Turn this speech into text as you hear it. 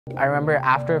I remember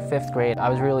after 5th grade, I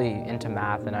was really into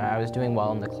math and I was doing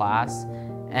well in the class.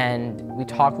 And we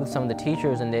talked with some of the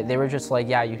teachers and they were just like,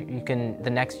 yeah, you can, the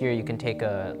next year you can take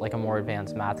a more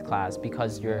advanced math class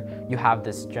because you have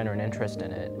this genuine interest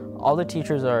in it. All the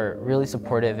teachers are really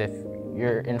supportive. If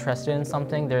you're interested in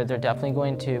something, they're definitely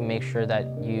going to make sure that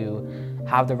you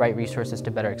have the right resources to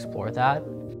better explore that.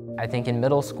 I think in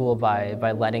middle school, by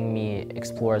letting me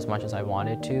explore as much as I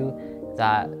wanted to,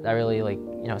 that really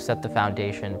set the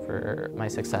foundation for my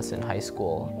success in high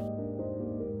school.